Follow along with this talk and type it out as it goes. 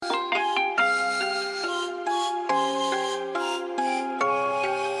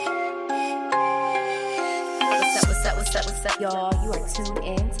What's up, y'all? You are tuned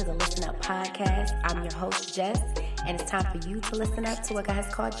in to the Listen Up podcast. I'm your host, Jess, and it's time for you to listen up to what God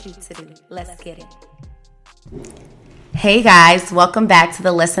has called you to do. Let's get it. Hey guys, welcome back to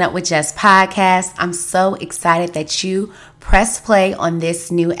the Listen Up with Jess podcast. I'm so excited that you pressed play on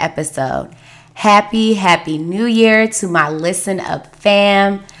this new episode. Happy New Year to my Listen Up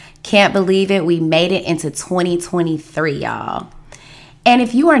fam. Can't believe it. We made it into 2023, y'all. And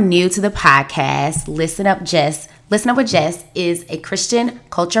if you are new to the podcast, Listen Up with Jess is a Christian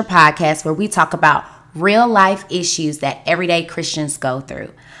culture podcast where we talk about real life issues that everyday Christians go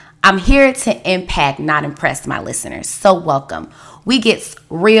through. I'm here to impact, not impress my listeners. So welcome. We get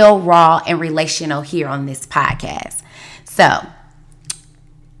real, raw, and relational here on this podcast. So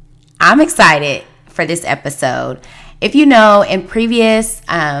I'm excited for this episode. If you know, in previous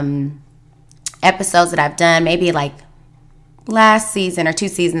episodes that I've done, maybe like last season or 2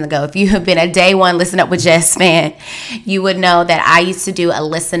 seasons ago, if you have been a day one Listen Up with Jess fan, you would know that I used to do a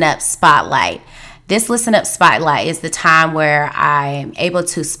Listen Up Spotlight. This Listen Up Spotlight is the time where I'm able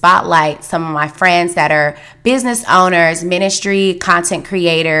to spotlight some of my friends that are business owners, ministry, content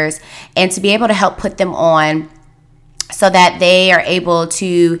creators, and to be able to help put them on so that they are able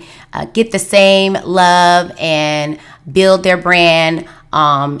to get the same love and build their brand,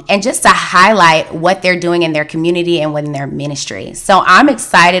 and just to highlight what they're doing in their community and within their ministry. So I'm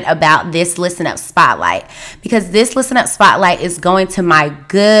excited about this Listen Up Spotlight because this Listen Up Spotlight is going to my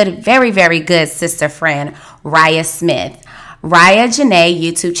good, very, very good sister friend, Raya Smith. Raya Janae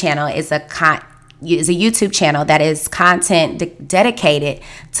YouTube channel is a YouTube channel that is content dedicated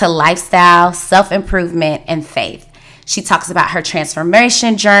to lifestyle, self-improvement, and faith. She talks about her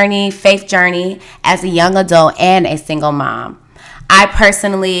transformation journey, faith journey as a young adult and a single mom. I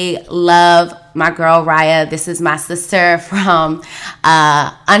personally love my girl Raya. This is my sister from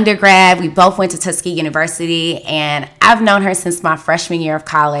undergrad. We both went to Tuskegee University, and I've known her since my freshman year of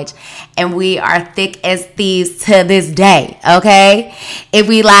college, and we are thick as thieves to this day, okay? If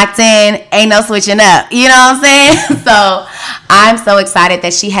we locked in, ain't no switching up, you know what I'm saying? So I'm so excited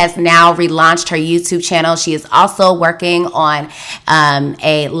that she has now relaunched her YouTube channel. She is also working on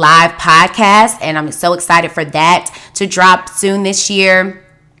a live podcast, and I'm so excited for that to drop soon this year.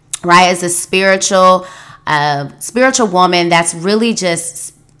 Raya is a spiritual woman that's really just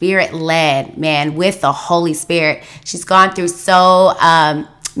spirit-led, man, with the Holy Spirit. She's gone through so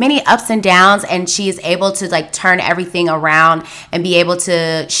many ups and downs, and she is able to like turn everything around and be able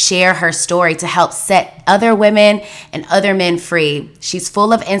to share her story to help set other women and other men free. She's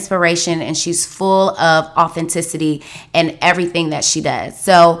full of inspiration and she's full of authenticity in everything that she does.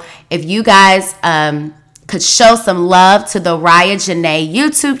 So if you guys could show some love to the Raya Janae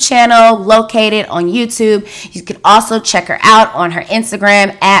YouTube channel located on YouTube. You could also check her out on her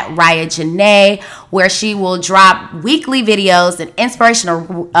Instagram at Raya Janae, where she will drop weekly videos and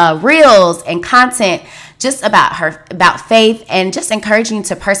inspirational reels and content just about faith and just encouraging you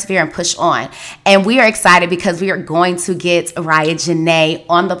to persevere and push on. And we are excited because we are going to get Raya Janae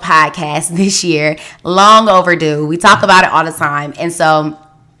on the podcast this year. Long overdue. We talk about it all the time. And so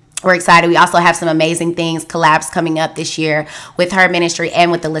we're excited. We also have some amazing things, collabs coming up this year with her ministry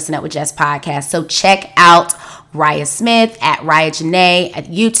and with the Listen Up with Jess podcast. So check out Raya Smith at Raya Janae at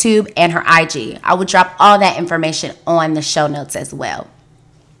YouTube and her IG. I will drop all that information on the show notes as well.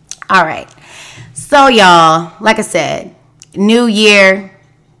 All right. So y'all, like I said, new year,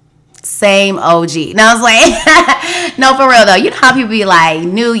 same OG. Now I was like, no, for real though. You know how people be like,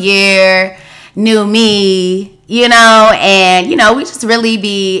 new year, new me, you know, and, you know, we just really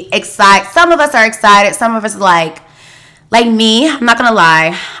be excited. Some of us are excited. Some of us like me, I'm not going to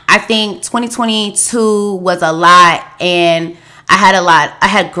lie. I think 2022 was a lot, and I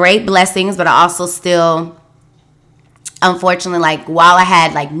had great blessings, but I also still, unfortunately, like while I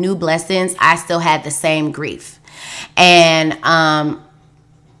had like new blessings, I still had the same grief. And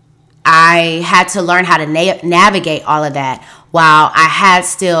I had to learn how to navigate all of that while I had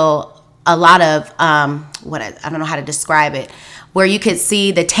still a lot of I don't know how to describe it, where you could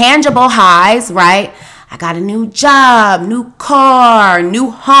see the tangible highs, right? I got a new job, new car,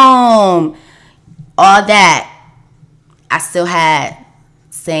 new home, all that. I still had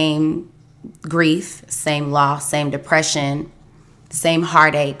same grief, same loss, same depression, same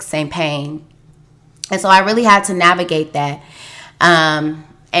heartache, same pain. And so I really had to navigate that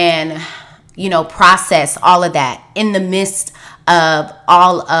and, you know, process all of that in the midst of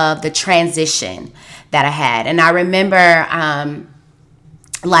all of the transition that I had. And I remember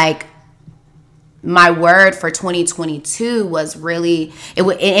like my word for 2022 was really, it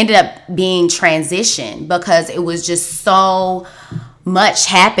ended up being transition, because it was just so much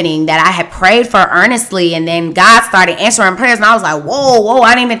happening that I had prayed for earnestly, and then God started answering prayers, and I was like, whoa,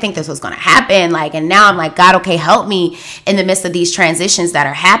 I didn't even think this was going to happen. Like, and now I'm like, God, okay, help me in the midst of these transitions that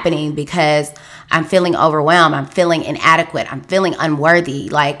are happening, because I'm feeling overwhelmed. I'm feeling inadequate. I'm feeling unworthy.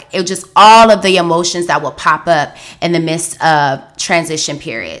 Like, it just all of the emotions that will pop up in the midst of transition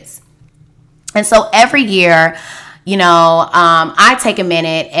periods. And so every year, I take a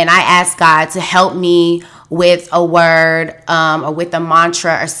minute and I ask God to help me with a word or with a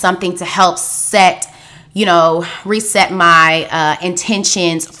mantra or something to help reset my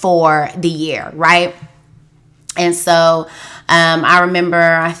intentions for the year, right? And so I remember,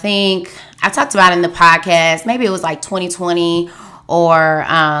 I think I talked about it in the podcast, maybe it was like 2020 or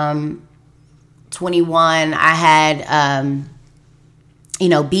 21. I had,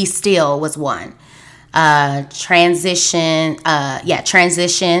 be still was one. Transitions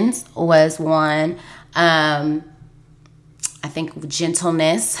was one. I think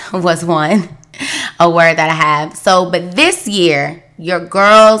gentleness was one, a word that I have. So, but this year, your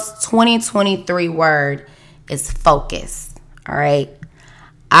girl's 2023 word is focus. All right.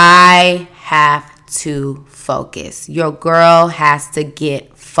 I have to focus. Your girl has to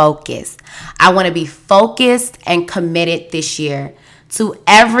get focused. I want to be focused and committed this year to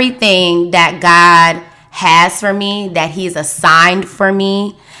everything that God has for me, that He's assigned for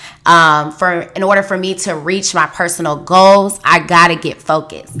me. In order for me to reach my personal goals, I gotta get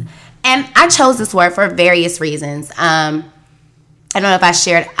focused. And I chose this word for various reasons. I don't know if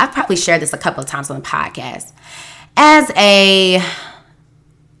I've probably shared this a couple of times on the podcast. As a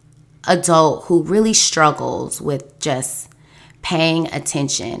adult who really struggles with just paying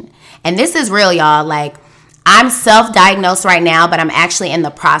attention, and this is real, y'all, like, I'm self-diagnosed right now, but I'm actually in the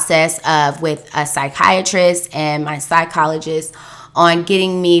process with a psychiatrist and my psychologist on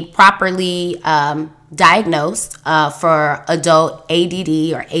getting me properly diagnosed for adult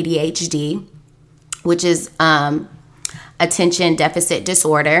ADD or ADHD, which is attention deficit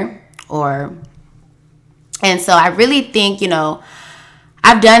disorder. And so I really think,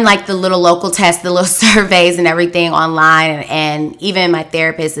 I've done like the little local tests, the little surveys and everything online. And even my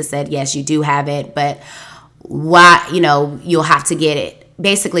therapist has said, yes, you do have it, but you'll have to get it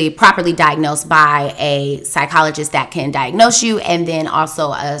basically properly diagnosed by a psychologist that can diagnose you, and then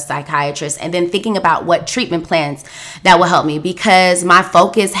also a psychiatrist, and then thinking about what treatment plans that will help me, because my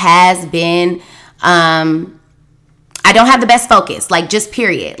focus has been, I don't have the best focus, like, just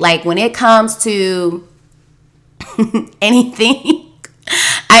period. Like, when it comes to anything,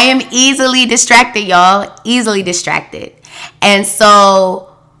 I am easily distracted, y'all, easily distracted. And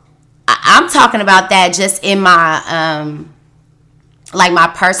so I'm talking about that just in my, my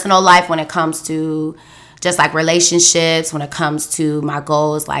personal life, when it comes to just like relationships, when it comes to my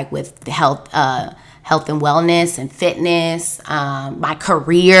goals, like with health and wellness and fitness, my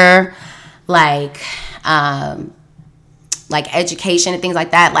career, like education and things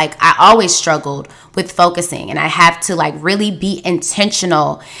like that. Like, I always struggled with focusing, and I have to like really be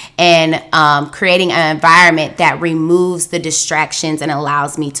intentional in creating an environment that removes the distractions and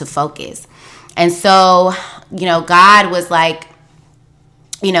allows me to focus. And so, God was like,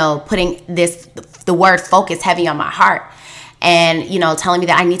 putting the word focus heavy on my heart, and, telling me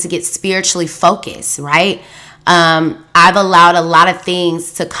that I need to get spiritually focused, right? I've allowed a lot of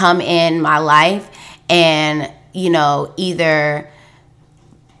things to come in my life and, either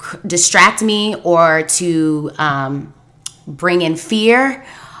distract me or to bring in fear,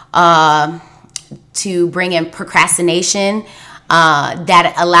 to bring in procrastination,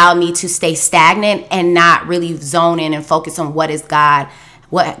 that allow me to stay stagnant and not really zone in and focus on what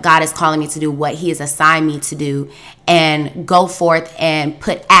God is calling me to do, what He has assigned me to do, and go forth and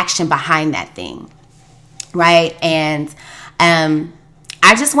put action behind that thing, right? And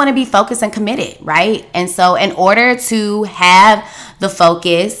I just want to be focused and committed, right? And so in order to have the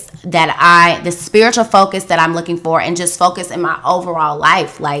focus the spiritual focus that I'm looking for, and just focus in my overall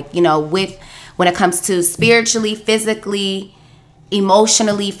life, like, when it comes to spiritually, physically,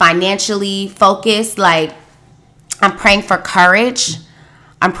 emotionally, financially focused, like, I'm praying for courage,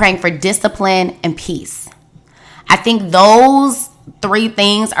 I'm praying for discipline and peace. I think those three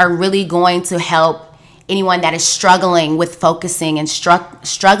things are really going to help anyone that is struggling with focusing and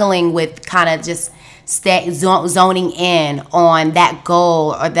struggling with kind of just zoning in on that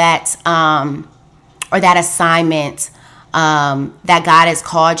goal or that assignment that God has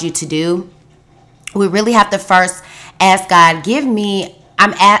called you to do. We really have to first ask God,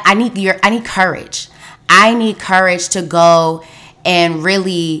 I need courage. I need courage to go and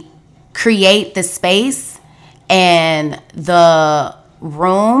really create the space and the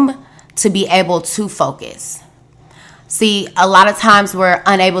room to be able to focus. See, a lot of times we're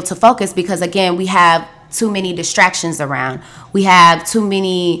unable to focus because, again, we have too many distractions around. We have too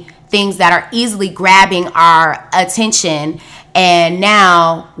many things that are easily grabbing our attention, and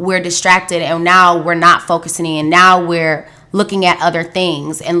now we're distracted, and now we're not focusing, and now we're looking at other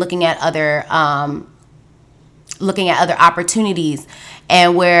things and looking at other opportunities,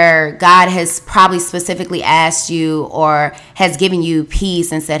 and where God has probably specifically asked you or has given you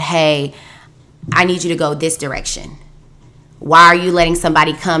peace and said, hey, I need you to go this direction. Why are you letting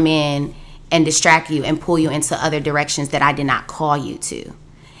somebody come in and distract you and pull you into other directions that I did not call you to?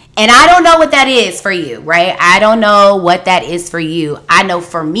 And I don't know what that is for you, right? I don't know what that is for you. I know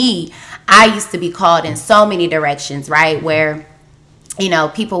for me, I used to be called in so many directions, right? Where,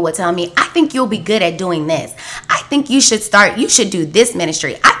 people would tell me, I think you'll be good at doing this. I think you should do this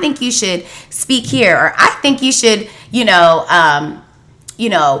ministry. I think you should speak here. Or I think you should,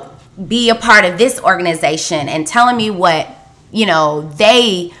 be a part of this organization, and telling me what,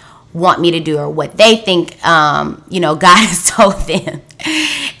 they want me to do or what they think, God has told them.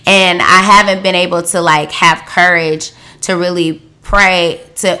 And I haven't been able to have courage to really pray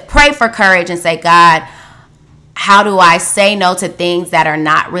for courage and say, God, how do I say no to things that are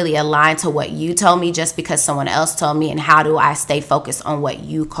not really aligned to what you told me just because someone else told me? And how do I stay focused on what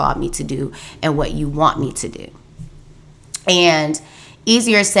you called me to do and what you want me to do? And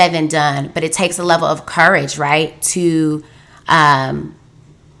easier said than done, but it takes a level of courage, right, to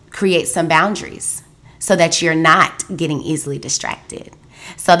create some boundaries so that you're not getting easily distracted.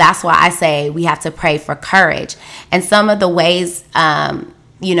 So that's why I say we have to pray for courage. And some of the ways, to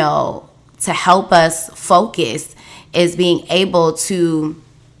help us focus is being able to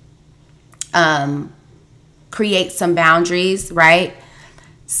create some boundaries, right?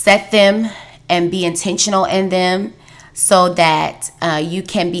 Set them and be intentional in them so that you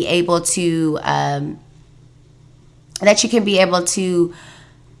can be able to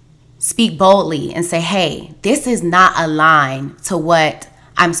speak boldly and say, hey, this is not aligned to what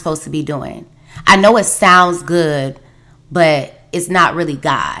I'm supposed to be doing. I know it sounds good, but it's not really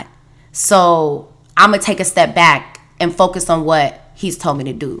God. So I'm going to take a step back and focus on what he's told me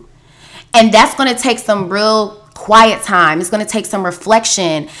to do. And that's going to take some real quiet time. It's going to take some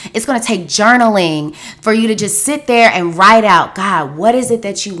reflection. It's going to take journaling for you to just sit there and write out, God, what is it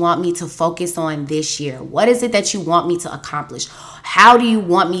that you want me to focus on this year? What is it that you want me to accomplish? How do you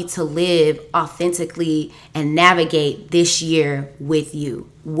want me to live authentically and navigate this year with you?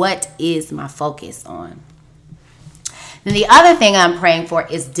 What is my focus on? Then the other thing I'm praying for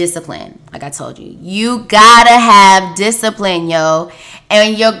is discipline. Like I told you, you gotta have discipline, yo.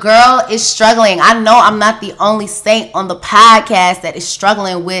 And your girl is struggling. I know I'm not the only saint on the podcast that is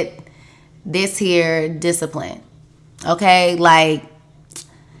struggling with this here discipline. Okay?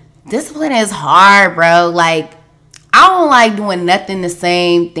 Discipline is hard, bro. I don't like doing nothing the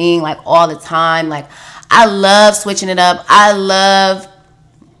same thing all the time. I love switching it up.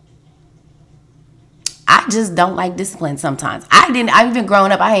 I just don't like discipline sometimes. I've been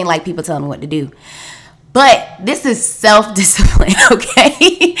growing up, I ain't like people telling me what to do. But this is self-discipline,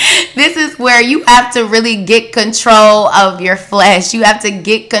 okay? This is where you have to really get control of your flesh. You have to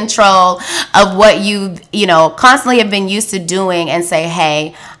get control of what you constantly have been used to doing and say,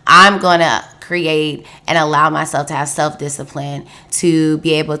 hey, I'm going to create and allow myself to have self-discipline to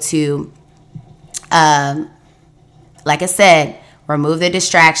be able to, like I said, remove the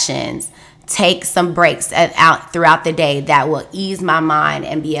distractions, take some breaks out throughout the day that will ease my mind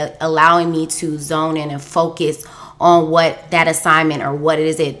and be allowing me to zone in and focus on what that assignment or what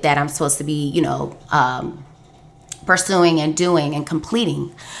is it that I'm supposed to be, pursuing and doing and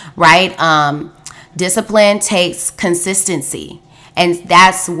completing, right? Discipline takes consistency. And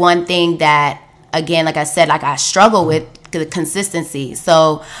that's one thing that, again, like I said, I struggle with the consistency.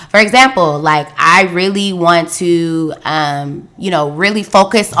 So, for example, I really want to, really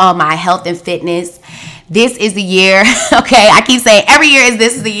focus on my health and fitness. This is the year, okay? I keep saying every year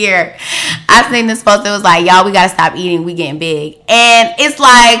this is the year. I seen this post that was y'all, we got to stop eating. We getting big. And it's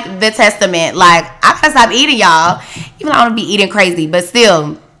the testament. I got to stop eating, y'all. Even though I don't be eating crazy, but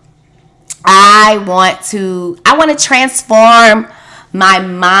still, I want to transform my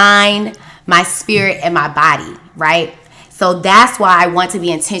mind, my spirit, and my body, right? So that's why I want to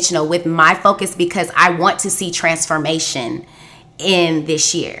be intentional with my focus, because I want to see transformation in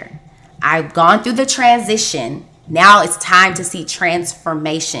this year. I've gone through the transition. Now it's time to see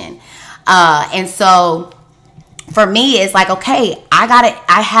transformation. And so for me, it's okay,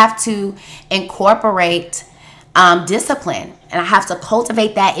 I have to incorporate discipline, and I have to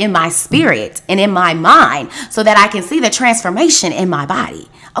cultivate that in my spirit and in my mind so that I can see the transformation in my body.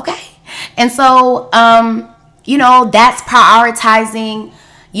 Okay. And so, that's prioritizing,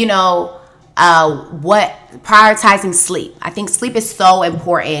 prioritizing sleep. I think sleep is so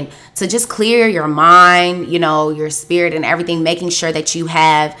important to just clear your mind, your spirit and everything, making sure that you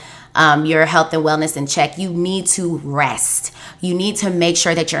have your health and wellness in check. You need to rest. You need to make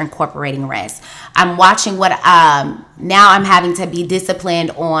sure that you're incorporating rest. I'm watching now I'm having to be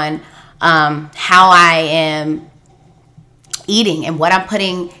disciplined on how I am eating and what I'm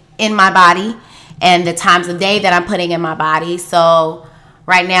putting in my body and the times of day that I'm putting in my body. So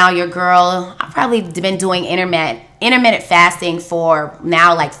right now, your girl, I've probably been doing intermittent fasting for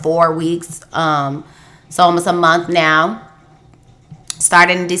now like 4 weeks. So almost a month now.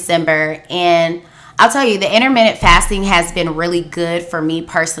 Started in December. And I'll tell you, the intermittent fasting has been really good for me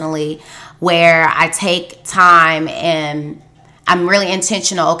personally, where I take time and I'm really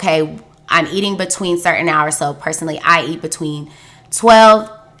intentional. Okay, I'm eating between certain hours. So personally, I eat between 12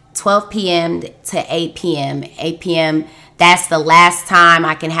 p.m. to 8 p.m. 8 p.m., that's the last time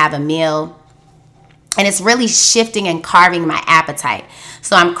I can have a meal. And it's really shifting and carving my appetite.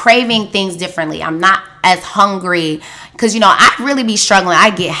 So I'm craving things differently. I'm not as hungry because, I really be struggling. I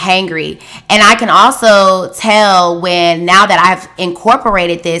get hangry. And I can also tell now that I've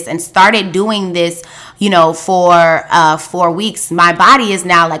incorporated this and started doing this, for 4 weeks, my body is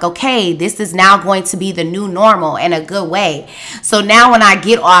now like, okay, this is now going to be the new normal in a good way. So now when I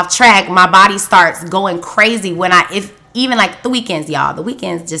get off track, my body starts going crazy even like the weekends, y'all. The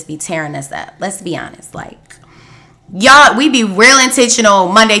weekends just be tearing us up. Let's be honest. Like, y'all, we be real intentional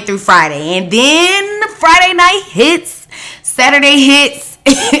Monday through Friday. And then Friday night hits, Saturday hits,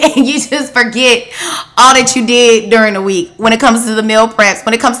 and you just forget all that you did during the week when it comes to the meal preps,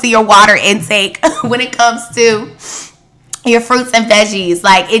 when it comes to your water intake, when it comes to your fruits and veggies.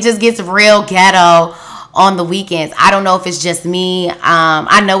 Like, it just gets real ghetto on the weekends. I don't know if it's just me.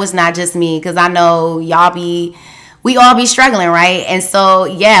 I know it's not just me because I know we all be struggling, right? And so,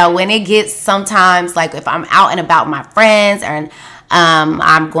 yeah, when it gets sometimes, like if I'm out and about with my friends and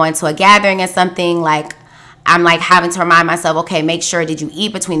I'm going to a gathering or something, like I'm like having to remind myself, okay, make sure, did you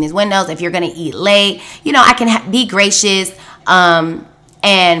eat between these windows? If you're going to eat late, I can be gracious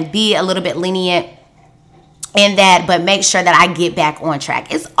and be a little bit lenient in that, but make sure that I get back on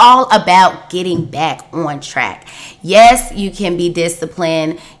track. It's all about getting back on track. Yes, you can be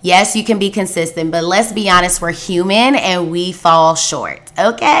disciplined. Yes, you can be consistent, but let's be honest, we're human and we fall short,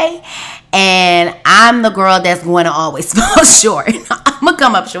 okay? And I'm the girl that's going to always fall short. I'm going to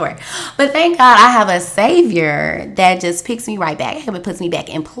come up short. But thank God I have a savior that just picks me right back and puts me back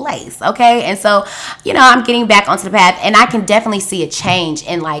in place, okay? And so, I'm getting back onto the path, and I can definitely see a change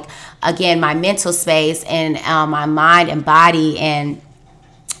in, like, again, my mental space and my mind and body and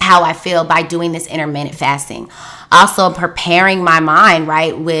how I feel by doing this intermittent fasting. Also preparing my mind,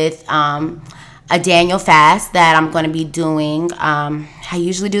 right, with a Daniel fast that I'm going to be doing. I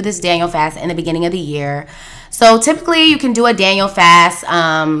usually do this Daniel fast in the beginning of the year. So typically you can do a Daniel fast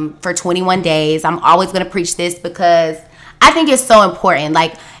for 21 days. I'm always going to preach this because I think it's so important.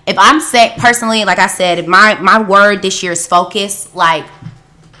 Like, if I'm personally, like I said, if my word this year is focus, like,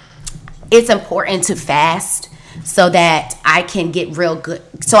 it's important to fast so that I can get real good,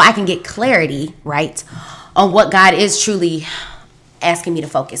 so I can get clarity, right, on what God is truly asking me to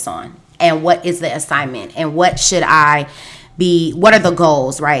focus on and what is the assignment and what are the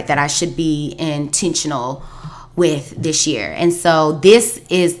goals, right, that I should be intentional with this year. And so this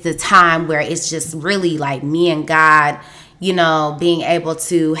is the time where it's just really like me and God, being able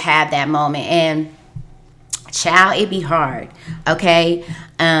to have that moment. And child, it be hard, okay?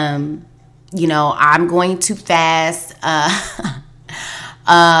 I'm going to fast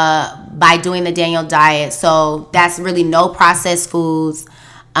by doing the Daniel diet. So that's really no processed foods,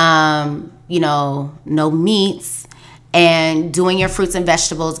 no meats, and doing your fruits and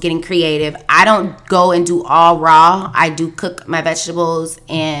vegetables, getting creative. I don't go and do all raw. I do cook my vegetables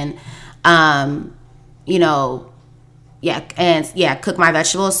and, cook my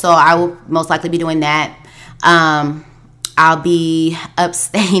vegetables. So I will most likely be doing that. I'll be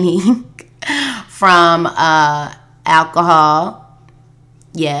abstaining from alcohol.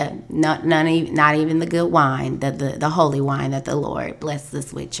 Yeah, not even the good wine, the holy wine that the Lord blessed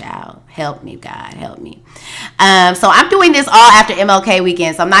us with, child. Help me, God, help me. So I'm doing this all after MLK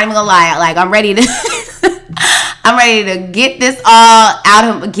weekend. So I'm not even gonna lie, like I'm ready to get this all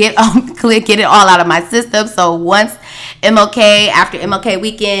out of get it all out of my system. So once after MLK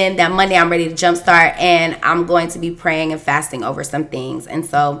weekend, that Monday I'm ready to jumpstart, and I'm going to be praying and fasting over some things. And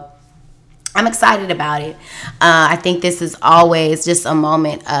so I'm excited about it. I think this is always just a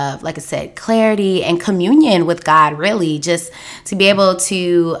moment of, like I said, clarity and communion with God, really, just to be able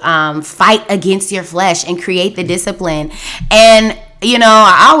to fight against your flesh and create the discipline. And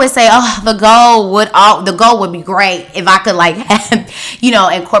I always say, the goal would be great if I could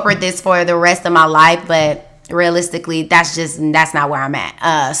incorporate this for the rest of my life. But realistically, that's not where I'm at.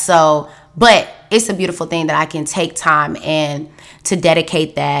 But it's a beautiful thing that I can take time and to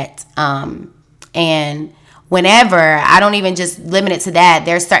dedicate that. And whenever, I don't even just limit it to that.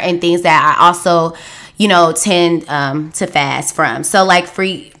 There's certain things that I also, tend to fast from. So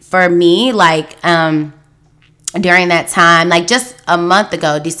for me, during that time, like just a month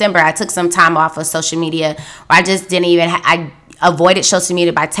ago, December, I took some time off of social media. I just didn't even, I avoided social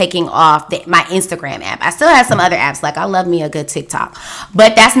media by taking off my Instagram app. I still have some other apps, like I love me a good TikTok,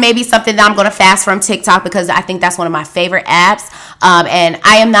 but that's maybe something that I'm going to fast from TikTok, because I think that's one of my favorite apps. And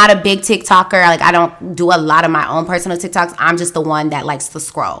I am not a big TikToker. Like, I don't do a lot of my own personal TikToks. I'm just the one that likes to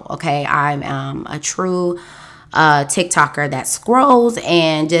scroll. Okay. I'm a true TikToker that scrolls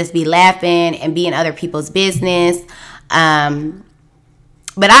and just be laughing and be in other people's business.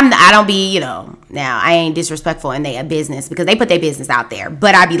 But I don't be, now I ain't disrespectful in their business, because they put their business out there,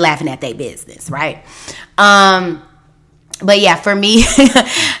 but I be laughing at their business, right? But yeah, for me,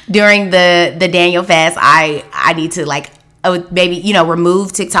 during the Daniel fast, I need to maybe,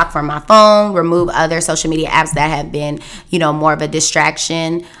 remove TikTok from my phone, remove other social media apps that have been, more of a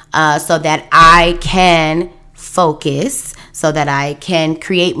distraction, so that I can focus, so that I can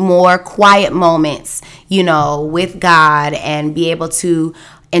create more quiet moments, with God, and be able to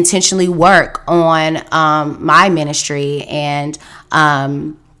intentionally work on my ministry and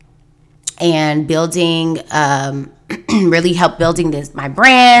building, really help building my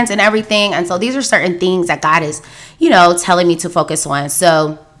brands and everything. And so these are certain things that God is, telling me to focus on.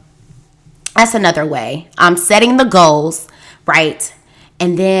 So that's another way. I'm setting the goals, right?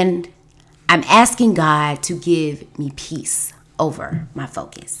 And then I'm asking God to give me peace over my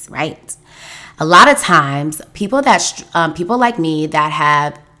focus, right? A lot of times, people like me that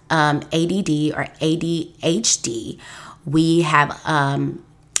have ADD or ADHD, we have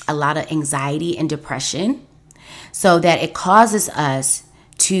a lot of anxiety and depression, so that it causes us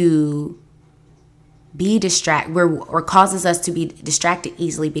to be distracted. Or causes us to be distracted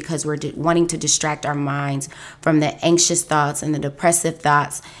easily, because we're wanting to distract our minds from the anxious thoughts and the depressive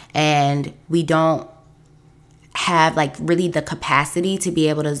thoughts, and we don't have really the capacity to be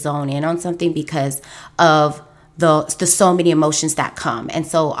able to zone in on something because of the so many emotions that come. And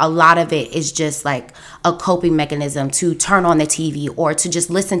so a lot of it is just like a coping mechanism to turn on the TV, or to just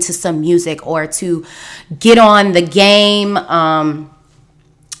listen to some music, or to get on the game,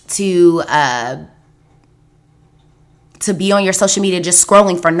 to be on your social media, just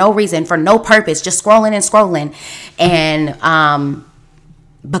scrolling for no reason, for no purpose, just scrolling and scrolling. And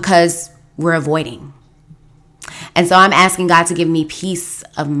because we're avoiding. And so I'm asking God to give me peace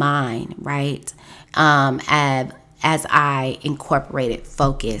of mind, right? As I incorporated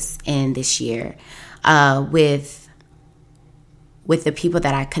focus in this year, with the people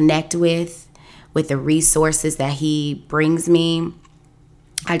that I connect with the resources that He brings me.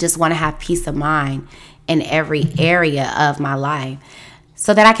 I just want to have peace of mind in every area of my life,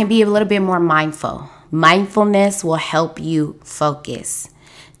 so that I can be a little bit more mindful. Mindfulness will help you focus.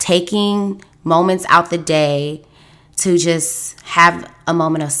 Taking moments out the day to just have a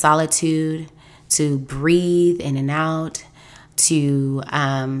moment of solitude, to breathe in and out, to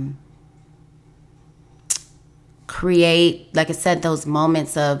create, like I said, those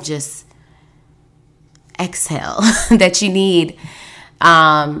moments of just exhale that you need,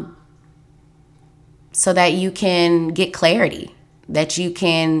 so that you can get clarity, that you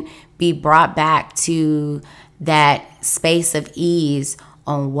can be brought back to that space of ease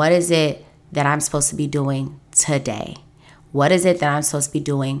on what is it that I'm supposed to be doing today? What is it that I'm supposed to be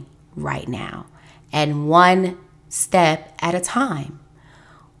doing right now? And one step at a time,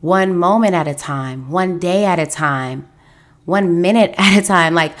 one moment at a time, one day at a time, 1 minute at a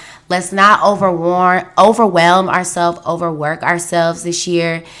time. Let's not overwhelm ourselves, overwork ourselves this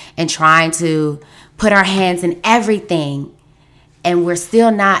year, and trying to put our hands in everything, and we're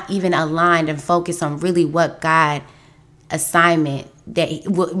still not even aligned and focused on really what the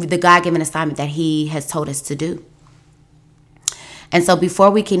God-given assignment that He has told us to do. And so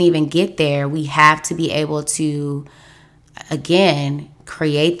before we can even get there, we have to be able to, again,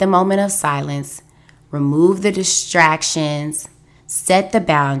 create the moment of silence, remove the distractions, set the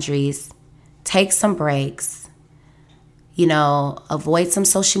boundaries, take some breaks, avoid some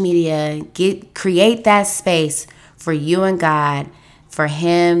social media, create that space for you and God for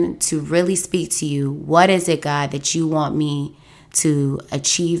him to really speak to you. What is it, God, that you want me to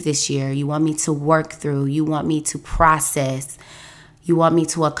achieve this year? You want me to work through? You want me to process? You want me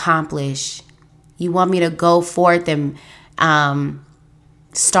to accomplish? You want me to go forth and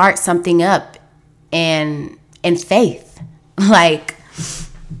start something up in faith? Like,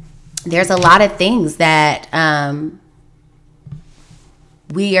 there's a lot of things that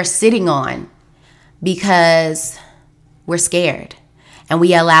we are sitting on because we're scared, and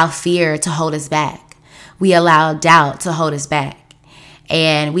we allow fear to hold us back. We allow doubt to hold us back,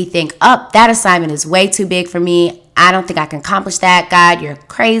 and we think, that assignment is way too big for me. I don't think I can accomplish that. God, you're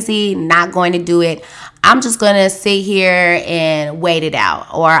crazy. Not going to do it. I'm just going to sit here and wait it out,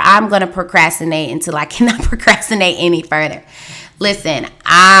 or I'm going to procrastinate until I cannot procrastinate any further. Listen,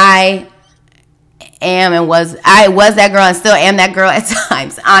 I was that girl and still am that girl at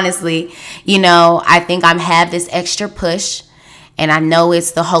times. Honestly, I think I have this extra push, and I know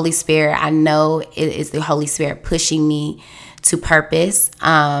it's the Holy Spirit. I know it is the Holy Spirit pushing me to purpose,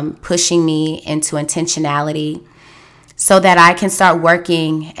 pushing me into intentionality, so that I can start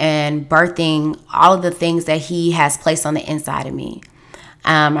working and birthing all of the things that he has placed on the inside of me.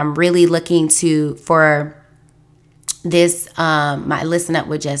 I'm really looking for this, my Listen Up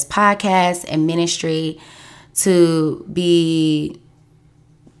with Jess podcast and ministry to be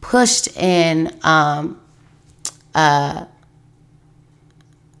pushed in a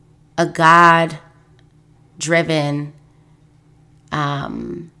God-driven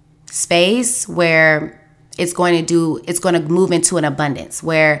space where it's going to move into an abundance,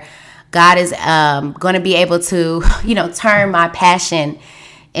 where God is going to be able to, turn my passion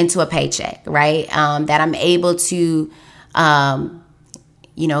into a paycheck, right? That I'm able to,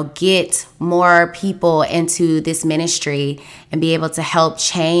 get more people into this ministry and be able to help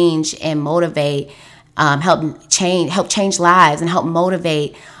change and motivate, help change lives and help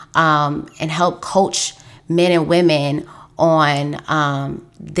motivate, and help coach men and women on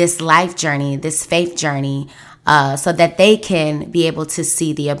this life journey, this faith journey, so that they can be able to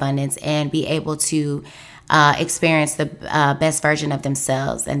see the abundance and be able to experience the best version of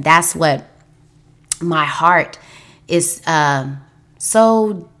themselves. And that's what my heart is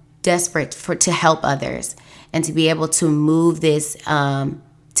so desperate to help others and to be able to move this,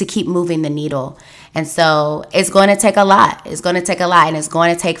 to keep moving the needle. And so it's going to take a lot. It's going to take a lot, and it's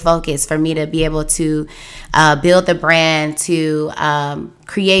going to take focus for me to be able to build the brand, to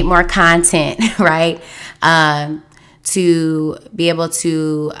create more content, right? To be able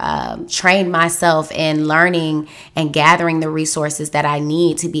to train myself in learning and gathering the resources that I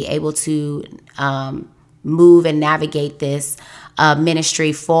need to be able to move and navigate this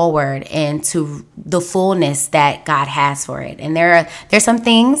ministry forward into the fullness that God has for it. And there's some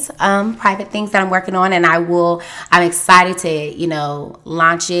things, private things that I'm working on, and I'm excited to,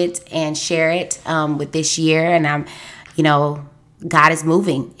 launch it and share it with this year. And God is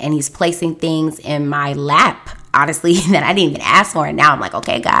moving, and he's placing things in my lap, honestly, that I didn't even ask for. And now I'm like,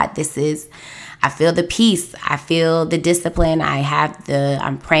 okay, God, I feel the peace. I feel the discipline.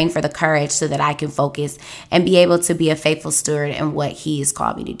 I'm praying for the courage so that I can focus and be able to be a faithful steward in what he has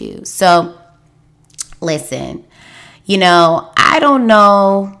called me to do. So listen, I don't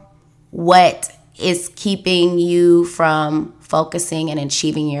know what is keeping you from focusing and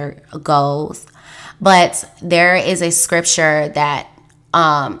achieving your goals, but there is a scripture that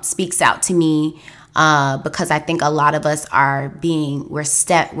speaks out to me, because I think a lot of us we're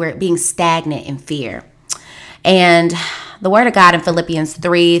being stagnant in fear. And the word of God in Philippians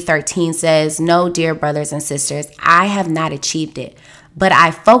 3:13 says, "No, dear brothers and sisters, I have not achieved it, but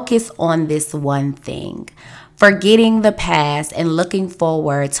I focus on this one thing, forgetting the past and looking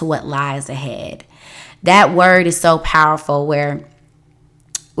forward to what lies ahead." That word is so powerful, where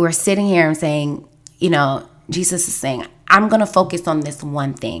we're sitting here and saying, Jesus is saying, I'm going to focus on this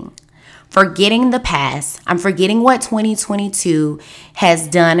one thing. Forgetting the past. I'm forgetting what 2022 has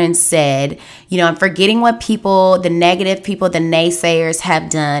done and said. I'm forgetting what the negative people, the naysayers have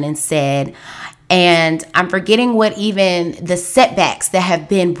done and said. And I'm forgetting what even the setbacks that have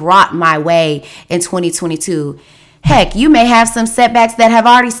been brought my way in 2022. Heck, you may have some setbacks that have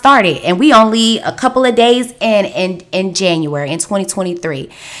already started, and we only a couple of days in January in 2023,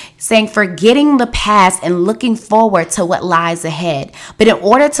 saying forgetting the past and looking forward to what lies ahead. But in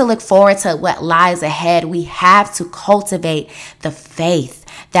order to look forward to what lies ahead, we have to cultivate the faith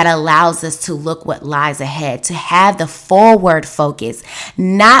that allows us to look what lies ahead, to have the forward focus,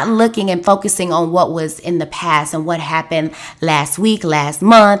 not looking and focusing on what was in the past and what happened last week, last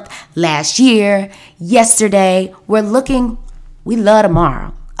month, last year, yesterday. We love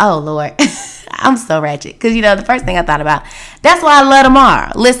tomorrow. Oh, Lord. I'm so ratchet. Because, the first thing I thought about, that's why I love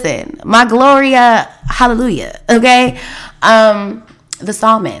tomorrow. Listen, my Gloria, hallelujah. Okay? The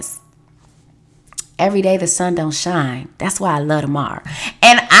psalmist. Every day the sun don't shine. That's why I love tomorrow.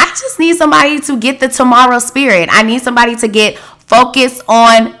 And I just need somebody to get the tomorrow spirit. I need somebody to get focused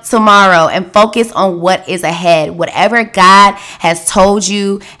on tomorrow and focus on what is ahead. Whatever God has told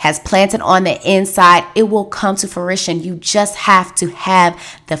you, has planted on the inside, it will come to fruition. You just have to have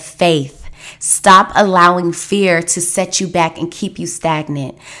the faith. Stop allowing fear to set you back and keep you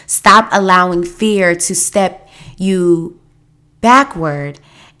stagnant. Stop allowing fear to step you backward.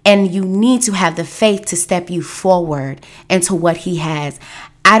 And you need to have the faith to step you forward into what he has.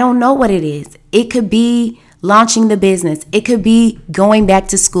 I don't know what it is. It could be launching the business. It could be going back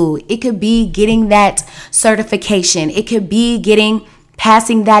to school. It could be getting that certification. It could be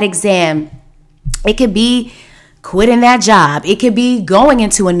passing that exam. It could be quitting that job. It could be going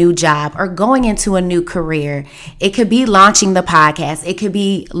into a new job or going into a new career. It could be launching the podcast. It could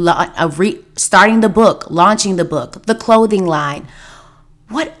be starting the book, launching the book, the clothing line.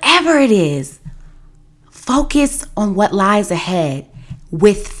 Whatever it is, focus on what lies ahead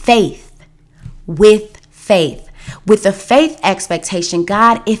with faith, with a faith expectation.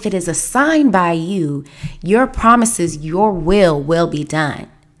 God, if it is assigned by you, your promises, your will be done.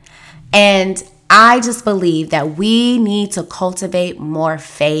 And I just believe that we need to cultivate more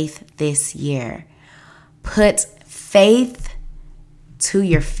faith this year. Put faith to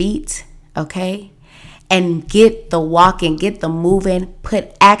your feet, okay? And get the walking, get the moving,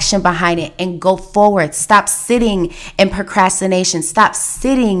 put action behind it and go forward. Stop sitting in procrastination. Stop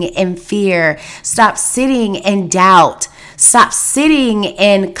sitting in fear. Stop sitting in doubt. Stop sitting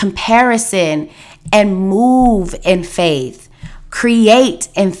in comparison and move in faith. Create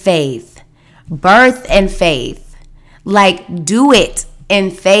in faith. Birth in faith. Like, do it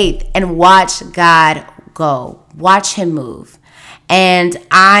in faith and watch God go. Watch him move. And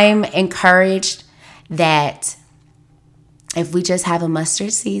I'm encouraged that if we just have a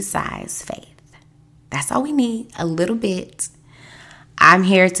mustard seed size faith, that's all we need, a little bit. I'm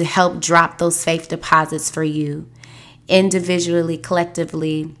here to help drop those faith deposits for you individually,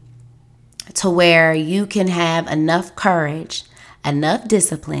 collectively, to where you can have enough courage, enough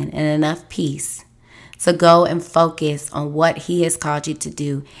discipline, and enough peace to go and focus on what he has called you to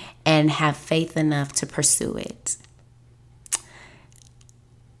do and have faith enough to pursue it.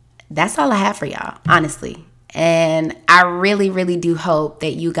 That's all I have for y'all, honestly. And I really, really do hope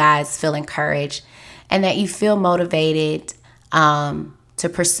that you guys feel encouraged and that you feel motivated to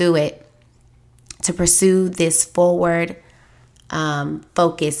pursue it, to pursue this forward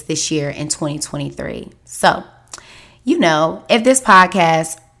focus this year in 2023. So, if this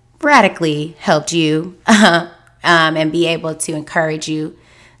podcast radically helped you and be able to encourage you,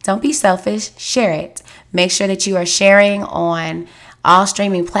 don't be selfish, share it. Make sure that you are sharing on all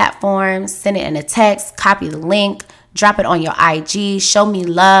streaming platforms. Send it in a text, copy the link, drop it on your IG, show me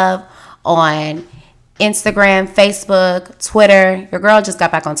love on Instagram, Facebook, Twitter. Your girl just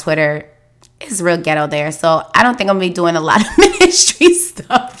got back on Twitter. It's real ghetto there. So I don't think I'm going to be doing a lot of ministry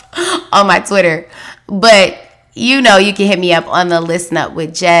stuff on my Twitter. But you can hit me up on the Listen Up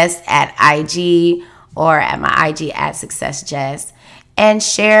with Jess at IG or at my IG at Success Jess. And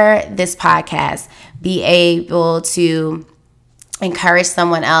share this podcast. Be able to encourage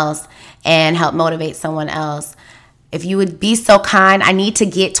someone else and help motivate someone else. If you would be so kind, I need to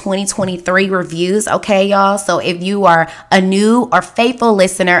get 2023 reviews, okay, y'all? So if you are a new or faithful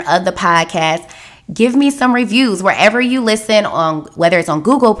listener of the podcast, give me some reviews wherever you listen on, whether it's on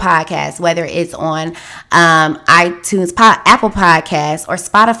Google Podcasts, whether it's on iTunes, Apple Podcasts, or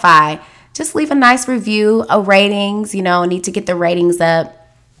Spotify. Just leave a nice review, ratings, need to get the ratings up,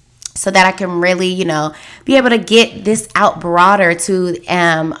 so that I can really, be able to get this out broader to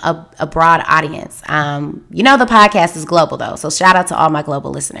a broad audience. The podcast is global though, so shout out to all my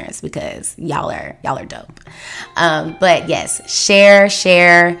global listeners because y'all are dope. But yes,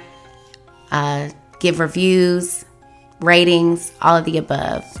 share, give reviews, ratings, all of the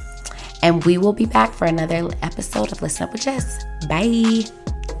above. And we will be back for another episode of Listen Up with Jess. Bye.